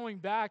just going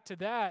back to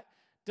that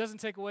doesn't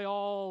take away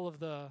all of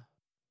the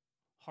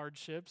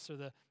hardships or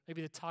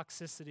maybe the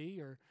toxicity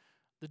or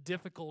the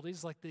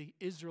difficulties like the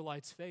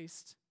Israelites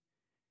faced.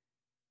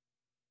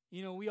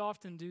 We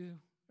often do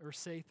or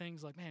say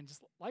things like, man,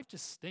 life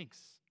just stinks.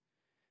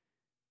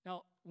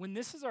 Now, when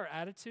this is our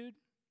attitude,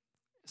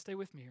 stay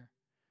with me here.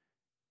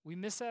 We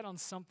miss out on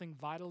something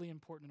vitally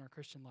important in our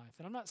Christian life.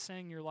 And I'm not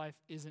saying your life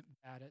isn't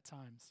bad at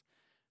times.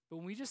 But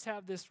when we just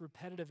have this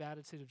repetitive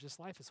attitude of just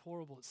life is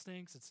horrible, it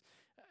stinks,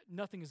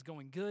 nothing is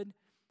going good,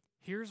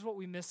 here's what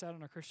we miss out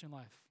on our Christian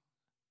life.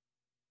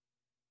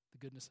 The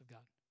goodness of God.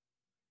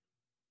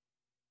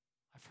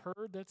 I've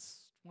heard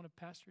that's one of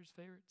Pastor's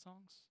favorite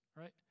songs,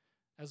 right?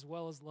 As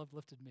well as Love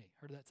Lifted Me.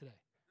 Heard that today.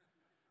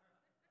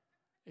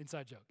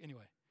 Inside joke.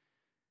 Anyway.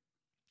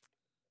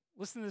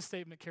 Listen to the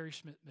statement Kerry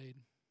Schmidt made.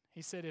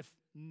 He said, if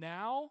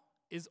now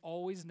is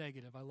always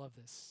negative, I love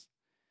this.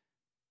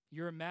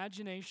 Your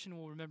imagination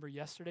will remember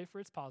yesterday for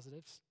its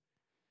positives,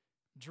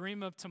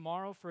 dream of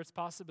tomorrow for its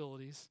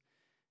possibilities,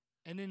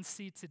 and then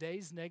see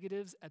today's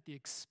negatives at the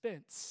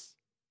expense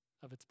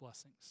of its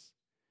blessings.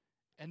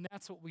 And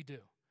that's what we do.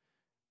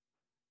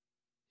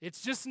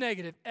 It's just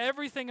negative.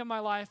 Everything in my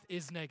life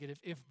is negative.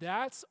 If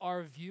that's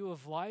our view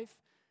of life,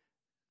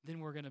 then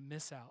we're going to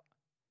miss out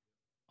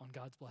on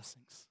God's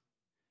blessings.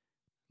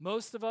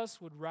 Most of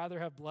us would rather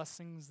have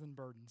blessings than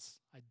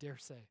burdens, I dare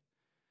say.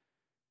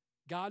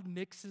 God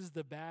mixes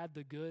the bad,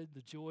 the good,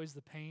 the joys,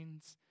 the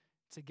pains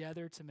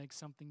together to make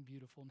something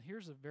beautiful. And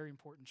here's a very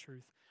important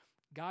truth.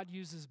 God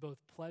uses both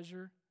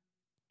pleasure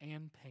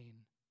and pain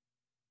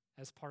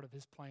as part of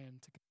his plan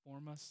to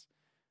conform us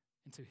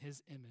into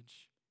his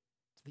image,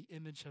 to the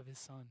image of his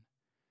Son.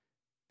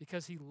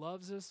 Because he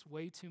loves us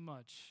way too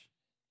much,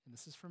 and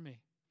this is for me,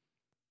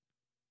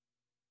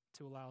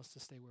 to allow us to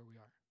stay where we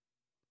are.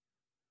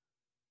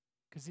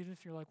 Because even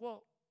if you're like,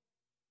 well,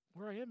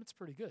 where I am, it's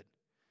pretty good.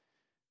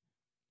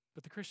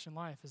 But the Christian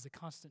life is a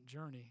constant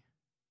journey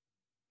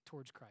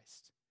towards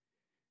Christ.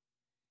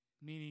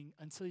 Meaning,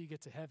 until you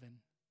get to heaven,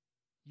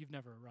 you've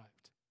never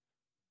arrived.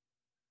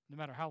 No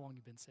matter how long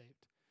you've been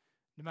saved.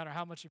 No matter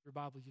how much of your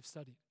Bible you've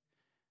studied.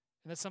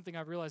 And that's something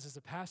I've realized as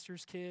a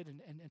pastor's kid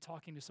and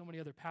talking to so many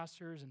other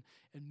pastors and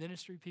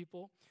ministry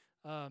people.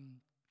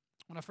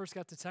 When I first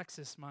got to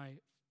Texas, my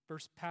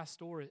first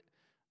pastorate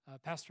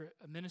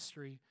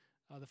ministry,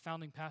 the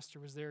founding pastor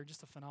was there,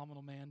 just a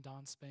phenomenal man,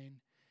 Don Spain.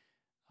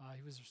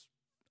 He was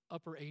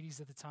upper 80s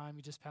at the time.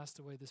 He just passed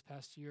away this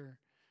past year.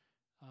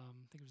 I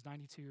think he was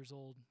 92 years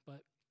old,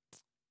 but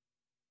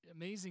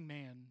amazing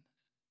man.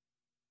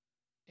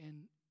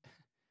 And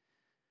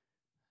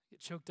get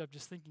choked up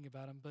just thinking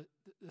about him. But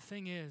the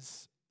thing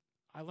is,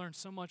 I learned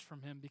so much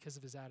from him because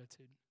of his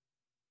attitude,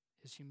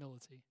 his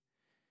humility.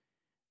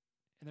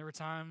 And there were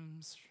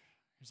times,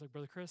 he's like,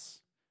 Brother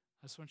Chris,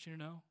 I just want you to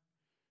know,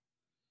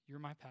 you're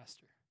my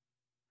pastor.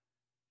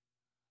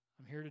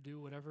 I'm here to do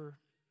whatever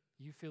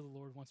you feel the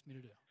Lord wants me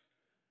to do.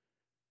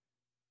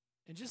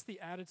 And just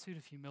the attitude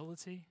of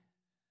humility,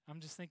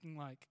 I'm just thinking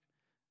like,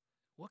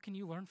 what can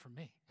you learn from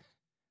me?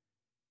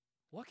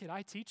 What could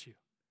I teach you?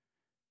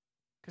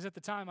 Because at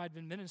the time, I'd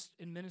been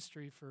in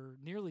ministry for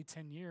nearly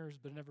 10 years,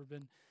 but never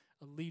been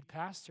a lead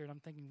pastor. And I'm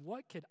thinking,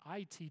 what could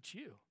I teach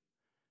you?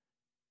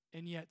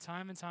 And yet,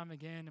 time and time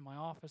again, in my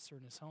office or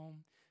in his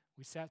home,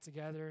 we sat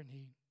together and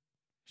he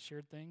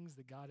shared things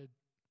that God had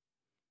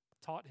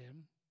taught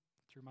him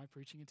through my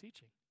preaching and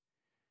teaching.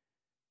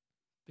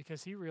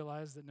 Because he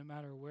realized that no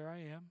matter where I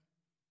am,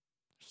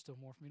 there's still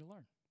more for me to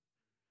learn.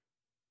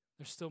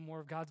 There's still more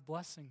of God's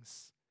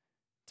blessings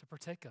to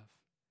partake of.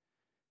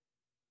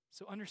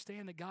 So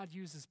understand that God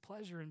uses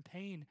pleasure and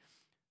pain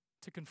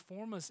to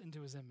conform us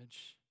into his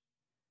image.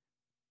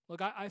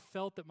 Look, I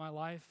felt that my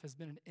life has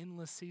been an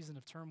endless season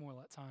of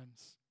turmoil at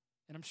times,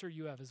 and I'm sure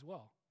you have as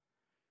well.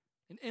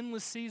 An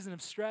endless season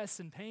of stress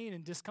and pain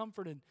and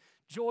discomfort and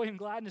joy and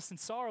gladness and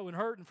sorrow and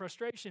hurt and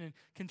frustration and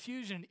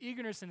confusion and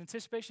eagerness and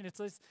anticipation. It's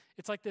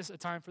like this, a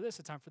time for this,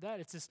 a time for that.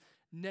 It's this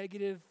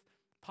negative,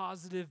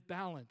 positive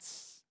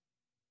balance,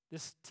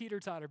 this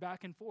teeter-totter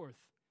back and forth.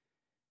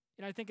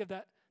 And I think of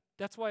that.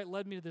 That's why it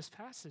led me to this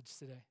passage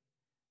today.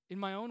 In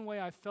my own way,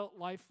 I felt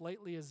life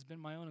lately has been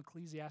my own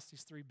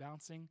Ecclesiastes 3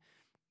 bouncing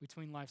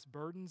between life's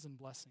burdens and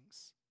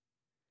blessings.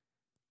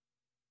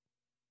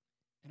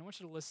 And I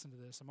want you to listen to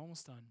this. I'm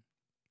almost done.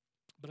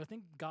 But I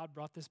think God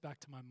brought this back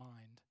to my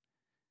mind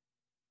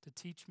to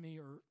teach me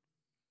or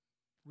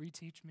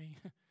reteach me,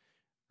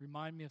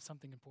 remind me of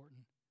something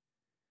important.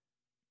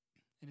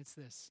 And it's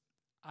this.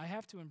 I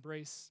have to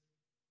embrace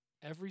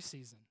every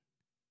season,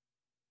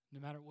 no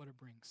matter what it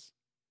brings,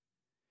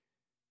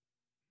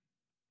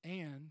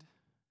 and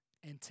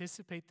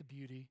anticipate the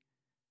beauty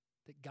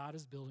that God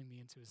is building me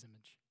into his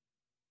image.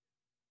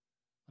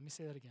 Let me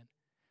say that again.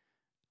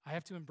 I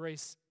have to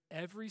embrace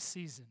every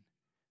season,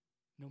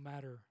 no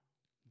matter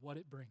what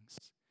it brings.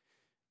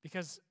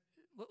 Because,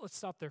 let's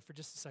stop there for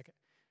just a second.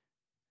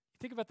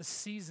 Think about the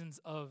seasons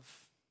of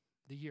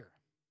the year.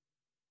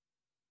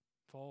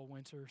 Fall,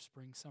 winter,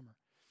 spring, summer.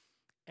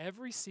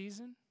 Every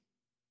season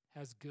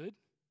has good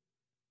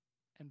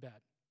and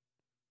bad.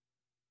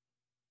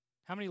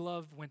 How many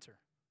love winter?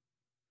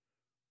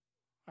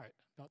 All right,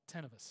 about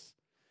 10 of us.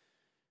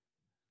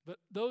 But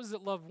those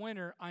that love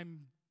winter,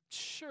 I'm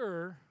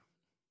sure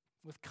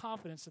with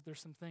confidence that there's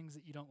some things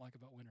that you don't like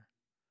about winter.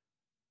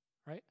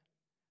 Right?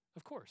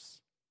 Of course.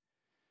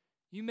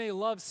 You may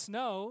love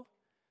snow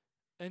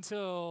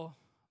until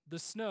the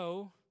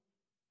snow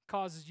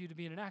causes you to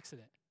be in an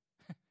accident.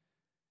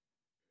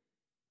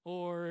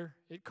 Or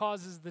it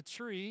causes the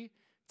tree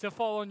to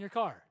fall on your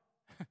car.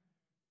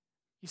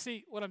 You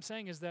see, what I'm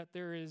saying is that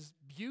there is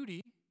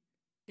beauty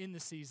in the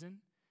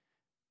season,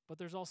 but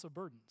there's also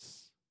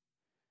burdens.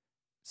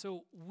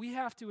 So we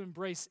have to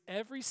embrace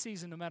every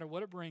season, no matter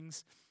what it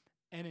brings,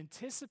 and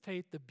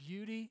anticipate the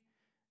beauty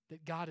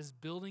that God is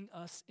building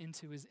us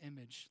into his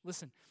image.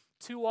 Listen,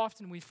 too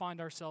often we find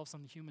ourselves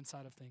on the human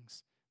side of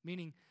things,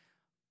 meaning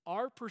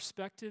our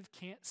perspective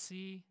can't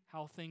see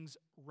how things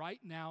right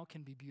now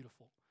can be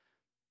beautiful.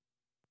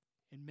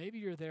 And maybe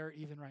you're there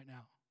even right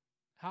now.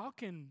 How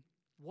can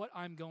what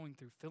I'm going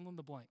through, fill in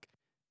the blank,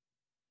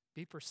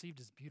 be perceived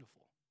as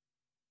beautiful?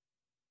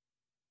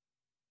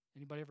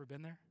 Anybody ever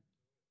been there?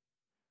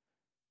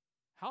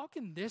 How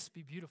can this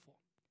be beautiful?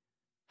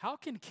 How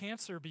can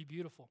cancer be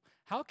beautiful?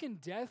 How can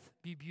death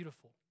be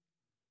beautiful?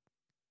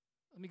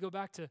 Let me go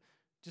back to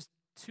just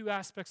two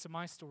aspects of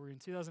my story. In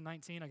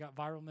 2019, I got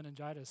viral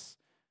meningitis.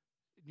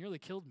 It nearly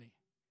killed me.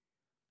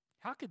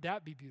 How could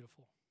that be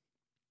beautiful?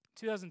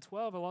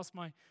 2012, I lost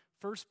my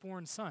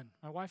firstborn son,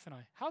 my wife and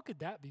I. How could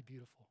that be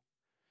beautiful?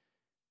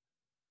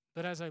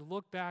 But as I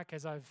look back,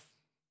 as I've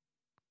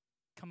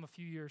come a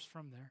few years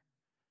from there,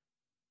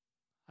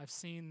 I've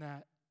seen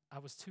that I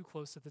was too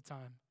close at the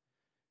time,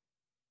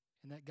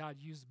 and that God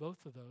used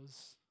both of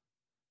those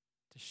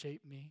to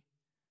shape me,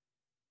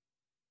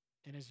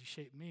 and as he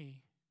shaped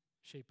me,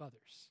 shape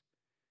others.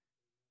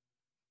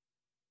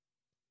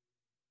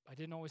 I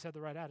didn't always have the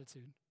right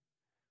attitude,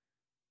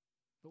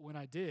 but when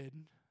I did,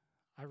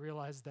 I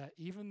realized that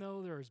even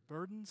though there is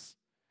burdens,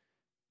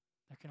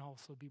 there can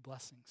also be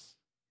blessings.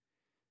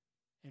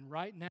 And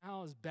right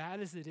now, as bad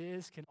as it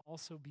is, can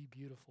also be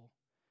beautiful.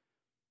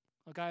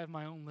 Look, I have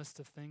my own list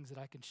of things that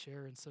I can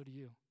share, and so do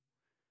you.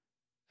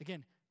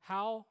 Again,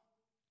 how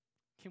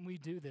can we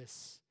do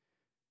this?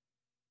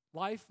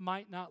 Life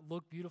might not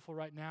look beautiful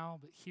right now,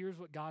 but here's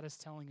what God is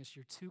telling us.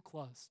 You're too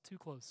close, too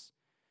close.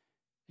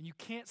 And you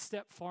can't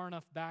step far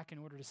enough back in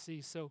order to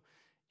see, so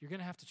you're going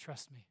to have to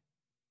trust me.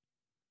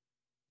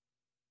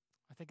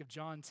 I think of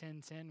John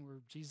 10:10, where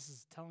Jesus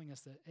is telling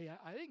us that, hey,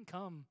 I didn't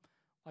come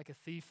like a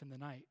thief in the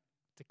night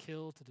to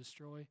kill, to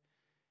destroy.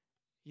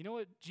 You know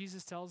what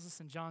Jesus tells us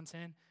in John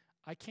 10?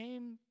 I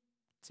came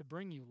to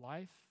bring you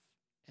life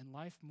and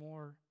life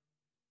more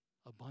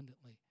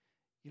abundantly.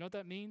 You know what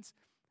that means?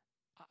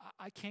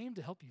 I came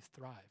to help you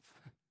thrive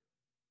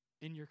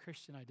in your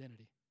Christian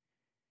identity.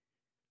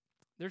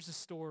 There's a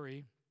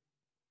story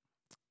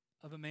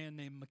of a man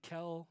named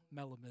Mikel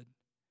Melamed.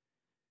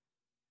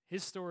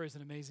 His story is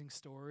an amazing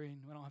story, and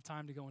we don't have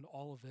time to go into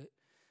all of it.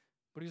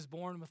 But he was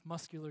born with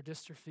muscular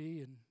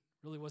dystrophy and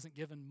really wasn't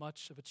given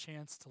much of a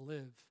chance to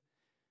live.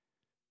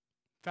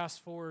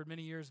 Fast forward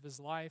many years of his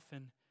life,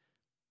 and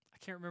I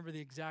can't remember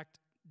the exact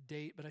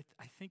date, but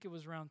I think it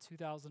was around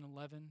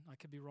 2011. I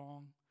could be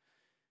wrong.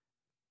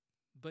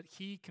 But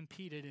he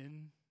competed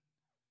in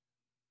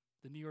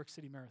the New York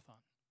City Marathon.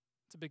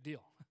 It's a big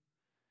deal.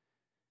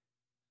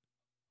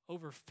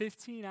 Over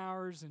 15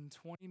 hours and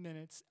 20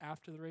 minutes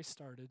after the race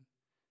started,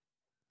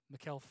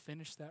 Mikel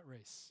finished that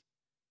race.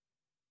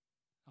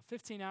 Now,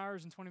 15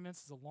 hours and 20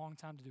 minutes is a long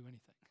time to do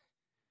anything.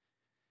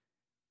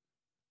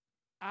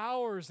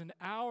 Hours and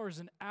hours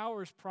and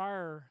hours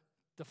prior,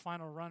 the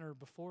final runner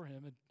before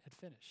him had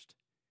finished.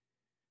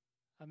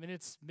 I mean,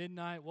 it's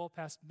midnight, well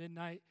past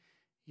midnight,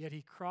 yet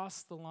he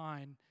crossed the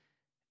line,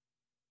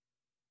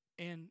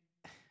 and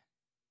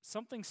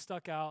something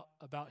stuck out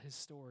about his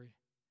story.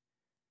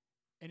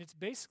 And it's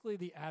basically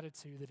the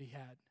attitude that he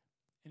had.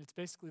 And it's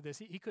basically this.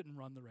 He couldn't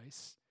run the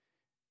race.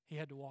 He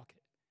had to walk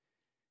it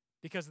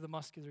because of the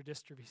muscular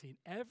dystrophy. And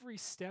every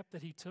step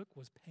that he took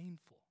was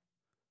painful.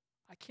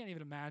 I can't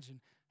even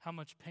imagine how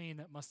much pain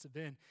that must have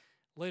been.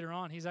 Later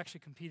on, he's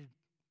actually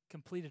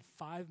completed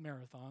 5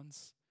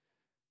 marathons.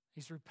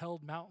 He's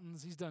rappelled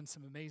mountains. He's done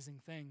some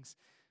amazing things.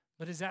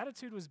 But his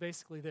attitude was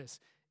basically this: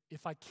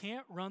 if I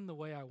can't run the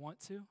way I want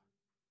to,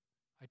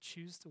 I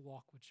choose to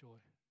walk with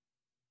joy.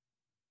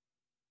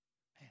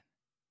 Man,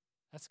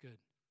 that's good.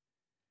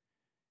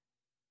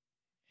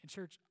 In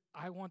church,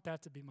 I want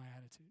that to be my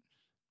attitude.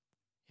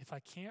 If I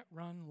can't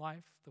run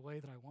life the way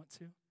that I want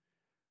to,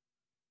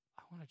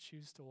 I want to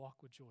choose to walk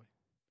with joy.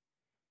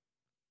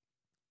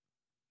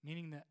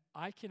 Meaning that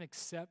I can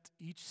accept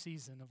each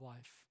season of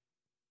life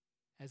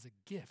as a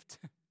gift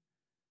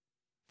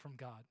from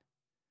God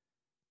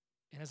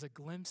and as a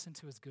glimpse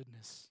into His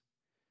goodness.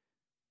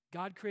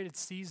 God created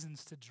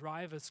seasons to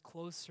drive us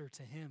closer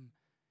to Him.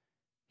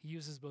 He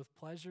uses both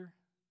pleasure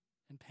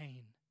and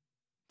pain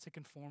to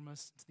conform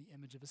us to the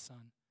image of His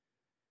Son.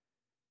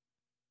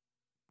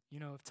 You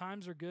know, if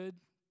times are good,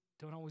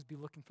 don't always be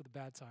looking for the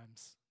bad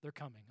times. They're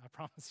coming, I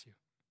promise you.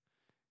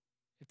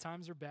 If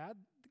times are bad,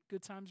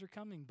 good times are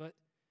coming, but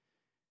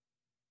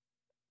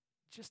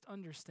just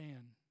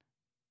understand,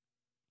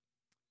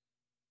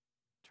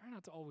 try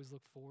not to always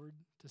look forward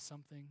to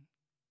something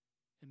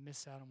and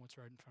miss out on what's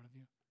right in front of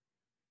you.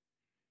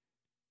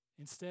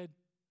 Instead,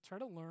 try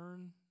to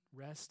learn,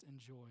 rest, and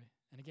joy.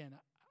 And again,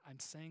 I'm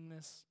saying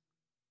this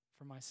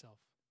for myself.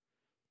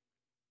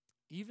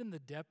 Even the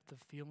depth of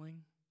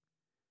feeling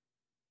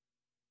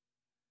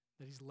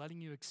that He's letting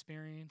you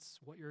experience,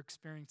 what you're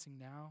experiencing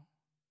now,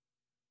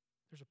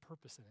 there's a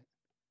purpose in it.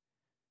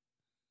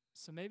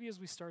 So maybe as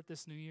we start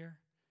this new year,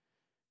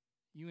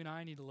 you and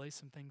I need to lay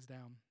some things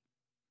down.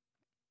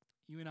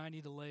 You and I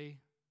need to lay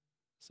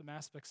some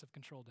aspects of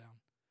control down.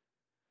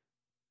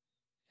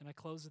 And I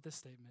close with this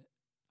statement.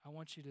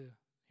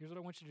 Here's what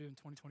I want you to do in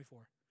 2024.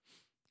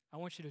 I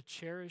want you to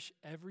cherish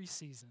every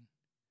season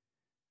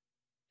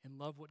and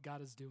love what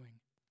God is doing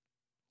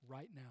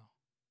right now,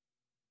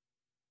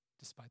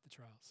 despite the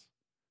trials.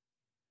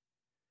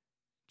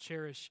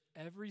 Cherish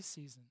every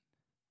season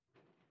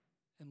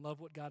and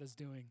love what God is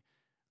doing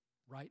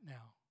right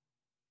now,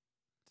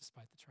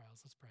 despite the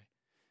trials. Let's pray.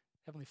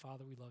 Heavenly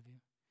Father, we love you.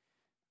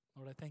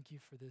 Lord, I thank you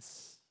for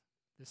this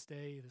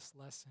day, this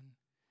lesson.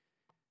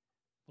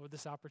 Lord,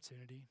 this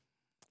opportunity.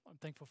 I'm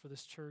thankful for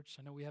this church.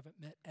 I know we haven't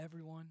met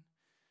everyone,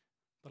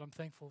 but I'm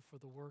thankful for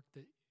the work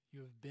that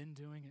you have been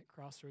doing at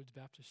Crossroads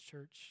Baptist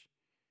Church.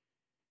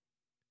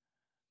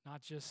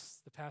 Not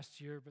just the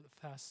past year, but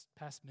the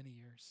past many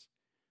years.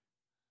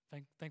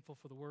 Thankful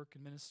for the work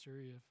and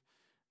ministry of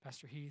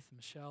Pastor Heath and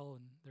Michelle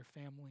and their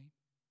family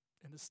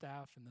and the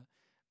staff and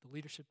the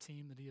leadership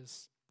team that he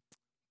has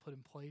put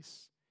in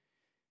place.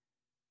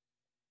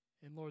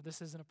 And Lord,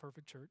 this isn't a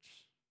perfect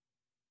church.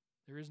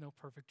 There is no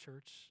perfect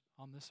church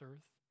on this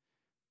earth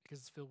because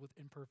it's filled with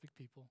imperfect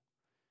people.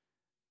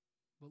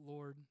 But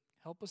Lord,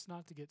 help us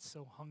not to get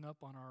so hung up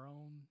on our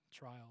own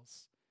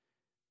trials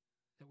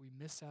that we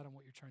miss out on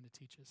what you're trying to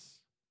teach us.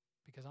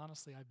 Because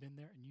honestly, I've been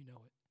there and you know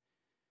it.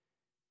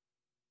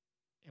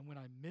 And when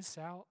I miss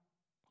out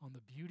on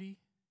the beauty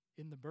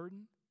in the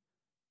burden,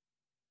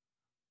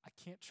 I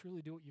can't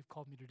truly do what you've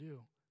called me to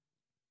do,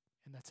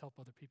 and that's help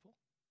other people.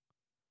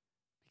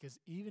 Because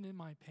even in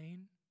my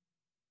pain,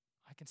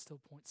 I can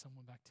still point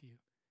someone back to you.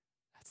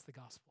 That's the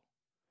gospel.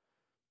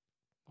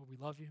 Lord, we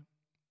love you.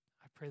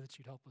 I pray that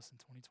you'd help us in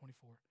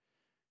 2024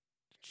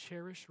 to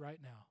cherish right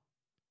now.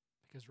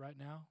 Because right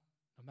now,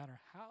 no matter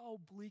how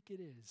bleak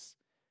it is,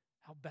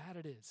 how bad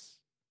it is,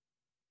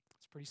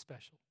 it's pretty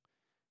special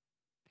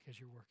because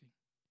you're working.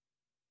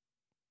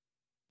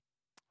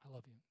 I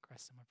love you. In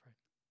Christ's name I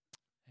pray.